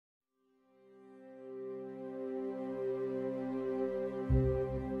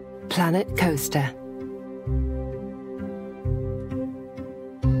Planet Coaster.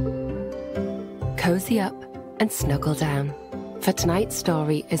 Cozy up and snuggle down, for tonight's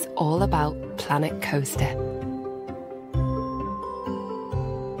story is all about Planet Coaster.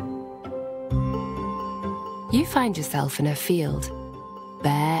 You find yourself in a field,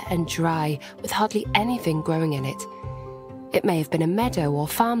 bare and dry, with hardly anything growing in it. It may have been a meadow or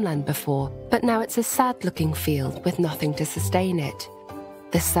farmland before, but now it's a sad-looking field with nothing to sustain it.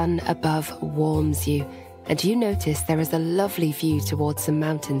 The sun above warms you, and you notice there is a lovely view towards some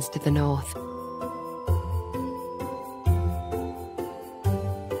mountains to the north.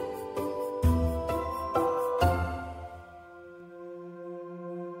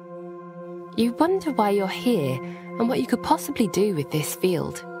 You wonder why you're here and what you could possibly do with this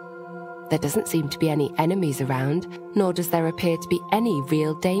field. There doesn't seem to be any enemies around, nor does there appear to be any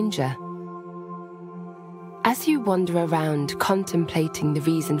real danger. As you wander around contemplating the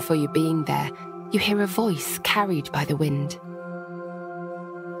reason for you being there, you hear a voice carried by the wind.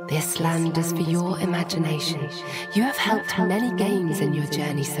 This land is for your imagination. You have helped many games in your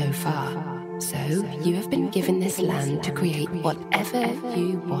journey so far, so you have been given this land to create whatever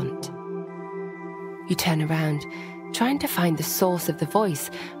you want. You turn around, trying to find the source of the voice,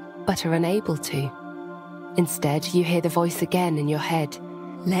 but are unable to. Instead, you hear the voice again in your head.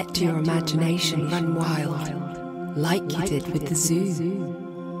 Let your imagination run wild, like you did with the zoo.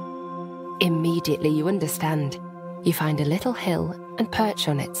 Immediately you understand. You find a little hill and perch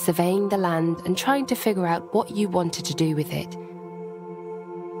on it, surveying the land and trying to figure out what you wanted to do with it.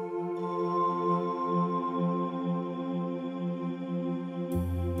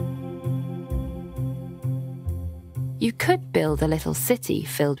 You could build a little city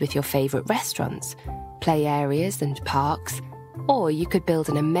filled with your favourite restaurants, play areas and parks, or you could build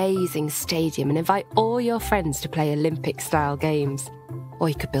an amazing stadium and invite all your friends to play Olympic-style games. Or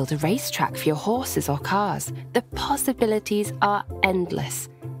you could build a racetrack for your horses or cars. The possibilities are endless.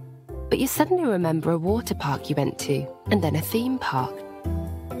 But you suddenly remember a water park you went to, and then a theme park.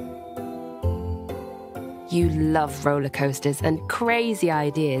 You love roller coasters and crazy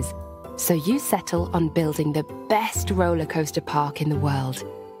ideas, so you settle on building the best roller coaster park in the world.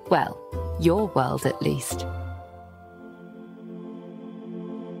 Well, your world at least.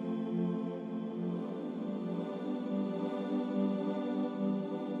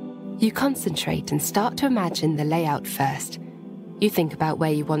 You concentrate and start to imagine the layout first. You think about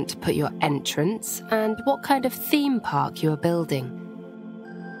where you want to put your entrance and what kind of theme park you are building.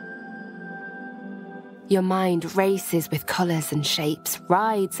 Your mind races with colours and shapes,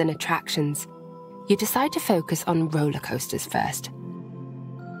 rides and attractions. You decide to focus on roller coasters first.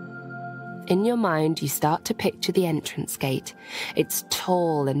 In your mind, you start to picture the entrance gate. It's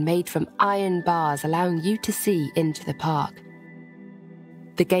tall and made from iron bars, allowing you to see into the park.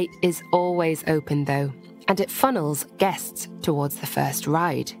 The gate is always open though, and it funnels guests towards the first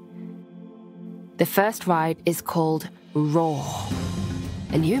ride. The first ride is called Roar,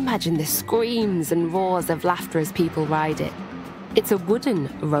 and you imagine the screams and roars of laughter as people ride it. It's a wooden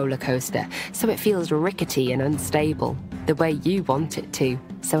roller coaster, so it feels rickety and unstable, the way you want it to,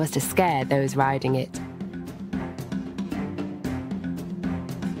 so as to scare those riding it.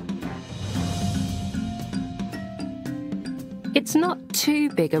 It's not too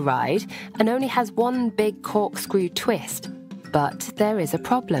big a ride and only has one big corkscrew twist, but there is a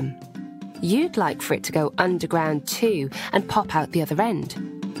problem. You'd like for it to go underground too and pop out the other end.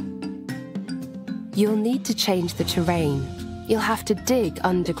 You'll need to change the terrain. You'll have to dig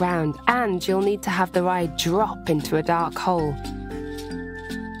underground and you'll need to have the ride drop into a dark hole.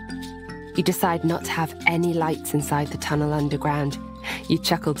 You decide not to have any lights inside the tunnel underground. You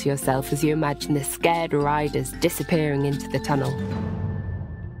chuckle to yourself as you imagine the scared riders disappearing into the tunnel.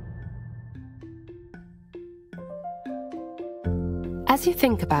 As you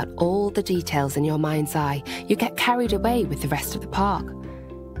think about all the details in your mind's eye, you get carried away with the rest of the park.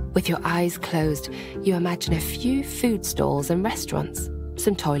 With your eyes closed, you imagine a few food stalls and restaurants,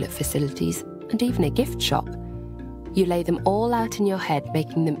 some toilet facilities, and even a gift shop. You lay them all out in your head,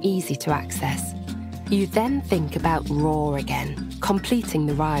 making them easy to access. You then think about Roar again, completing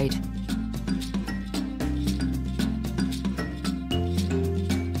the ride.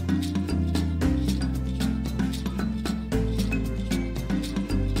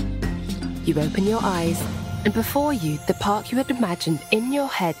 You open your eyes, and before you, the park you had imagined in your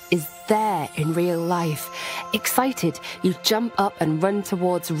head is there in real life. Excited, you jump up and run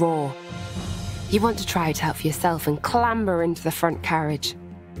towards Roar. You want to try it out for yourself and clamber into the front carriage.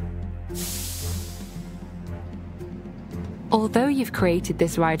 Although you've created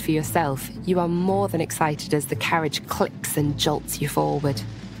this ride for yourself, you are more than excited as the carriage clicks and jolts you forward.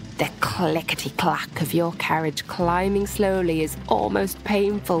 The clickety-clack of your carriage climbing slowly is almost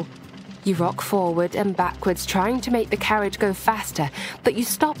painful. You rock forward and backwards, trying to make the carriage go faster, but you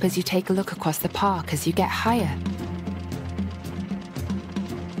stop as you take a look across the park as you get higher.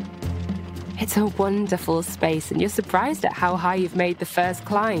 It's a wonderful space, and you're surprised at how high you've made the first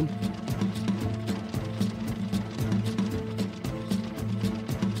climb.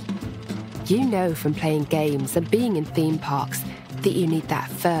 You know from playing games and being in theme parks that you need that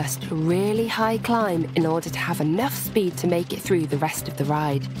first really high climb in order to have enough speed to make it through the rest of the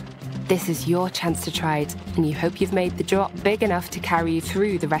ride. This is your chance to try it, and you hope you've made the drop big enough to carry you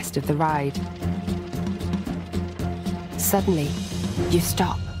through the rest of the ride. Suddenly, you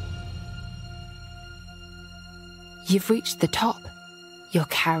stop. You've reached the top. Your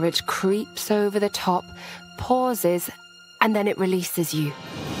carriage creeps over the top, pauses, and then it releases you.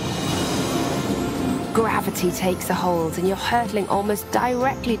 Gravity takes a hold, and you're hurtling almost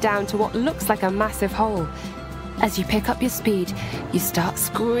directly down to what looks like a massive hole. As you pick up your speed, you start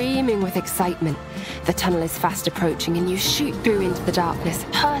screaming with excitement. The tunnel is fast approaching, and you shoot through into the darkness,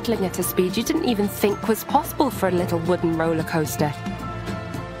 hurtling at a speed you didn't even think was possible for a little wooden roller coaster.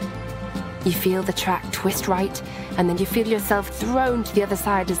 You feel the track twist right, and then you feel yourself thrown to the other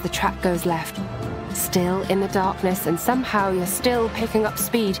side as the track goes left. Still in the darkness, and somehow you're still picking up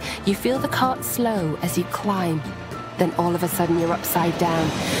speed, you feel the cart slow as you climb. Then all of a sudden you're upside down.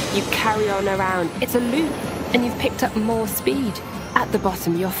 You carry on around. It's a loop, and you've picked up more speed. At the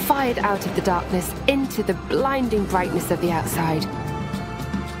bottom, you're fired out of the darkness into the blinding brightness of the outside.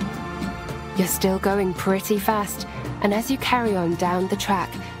 You're still going pretty fast, and as you carry on down the track,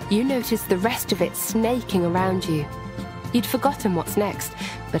 you notice the rest of it snaking around you. You'd forgotten what's next,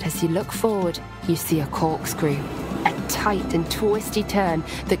 but as you look forward, you see a corkscrew, a tight and twisty turn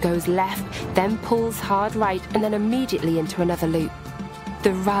that goes left, then pulls hard right, and then immediately into another loop.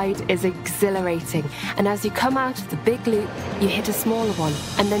 The ride is exhilarating, and as you come out of the big loop, you hit a smaller one,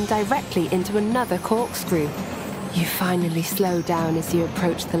 and then directly into another corkscrew. You finally slow down as you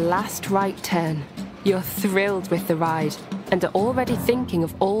approach the last right turn. You're thrilled with the ride, and are already thinking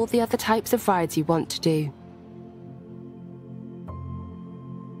of all the other types of rides you want to do.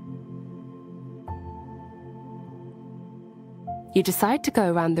 You decide to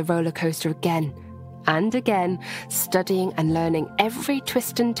go around the roller coaster again and again, studying and learning every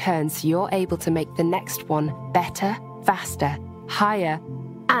twist and turn so you're able to make the next one better, faster, higher,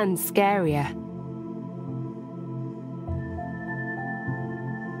 and scarier.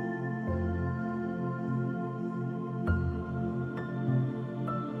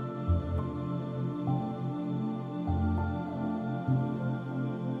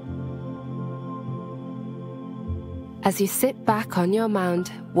 As you sit back on your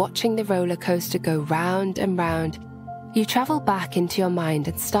mound, watching the roller coaster go round and round, you travel back into your mind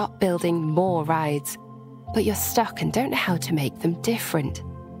and start building more rides. But you're stuck and don't know how to make them different.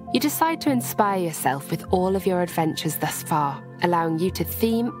 You decide to inspire yourself with all of your adventures thus far, allowing you to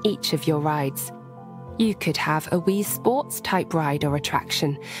theme each of your rides. You could have a Wii Sports-type ride or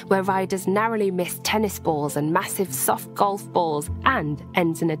attraction, where riders narrowly miss tennis balls and massive soft golf balls and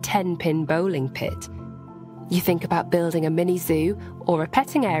ends in a 10-pin bowling pit. You think about building a mini zoo or a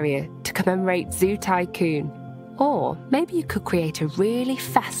petting area to commemorate Zoo Tycoon. Or maybe you could create a really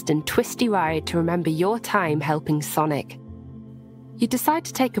fast and twisty ride to remember your time helping Sonic. You decide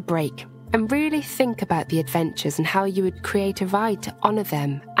to take a break and really think about the adventures and how you would create a ride to honour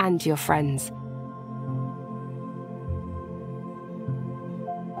them and your friends.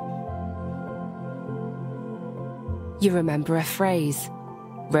 You remember a phrase,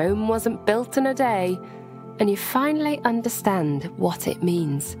 "Rome wasn't built in a day," and you finally understand what it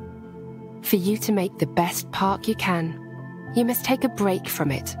means. For you to make the best park you can, you must take a break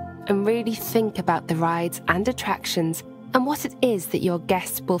from it and really think about the rides and attractions and what it is that your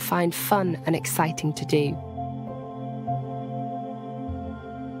guests will find fun and exciting to do.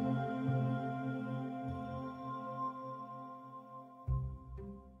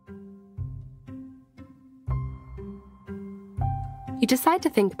 You decide to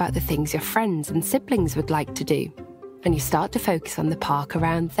think about the things your friends and siblings would like to do, and you start to focus on the park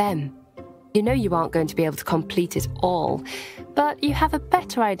around them. You know you aren't going to be able to complete it all, but you have a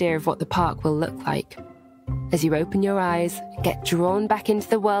better idea of what the park will look like. As you open your eyes and get drawn back into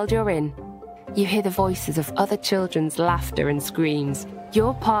the world you're in, you hear the voices of other children's laughter and screams.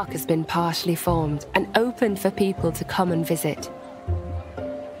 Your park has been partially formed and opened for people to come and visit.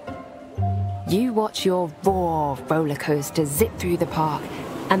 You watch your raw roller coaster zip through the park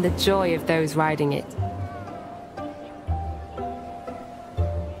and the joy of those riding it.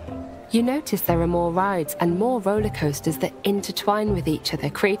 You notice there are more rides and more roller coasters that intertwine with each other,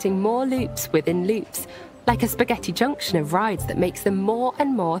 creating more loops within loops, like a spaghetti junction of rides that makes them more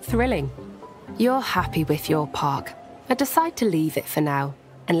and more thrilling. You're happy with your park and decide to leave it for now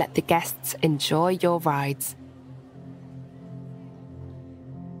and let the guests enjoy your rides.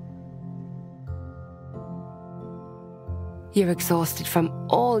 You're exhausted from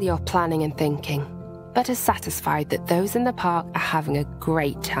all your planning and thinking, but are satisfied that those in the park are having a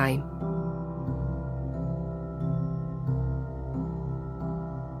great time.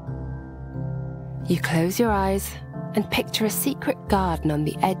 You close your eyes and picture a secret garden on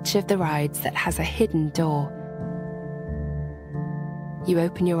the edge of the rides that has a hidden door. You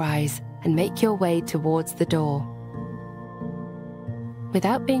open your eyes and make your way towards the door.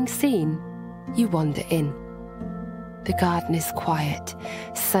 Without being seen, you wander in. The garden is quiet,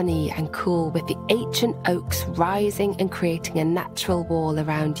 sunny and cool, with the ancient oaks rising and creating a natural wall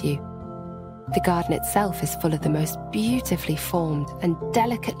around you. The garden itself is full of the most beautifully formed and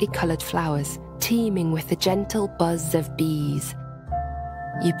delicately coloured flowers, teeming with the gentle buzz of bees.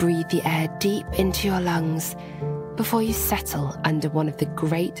 You breathe the air deep into your lungs before you settle under one of the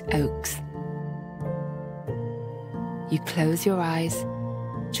great oaks. You close your eyes,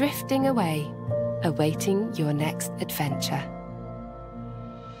 drifting away, awaiting your next adventure.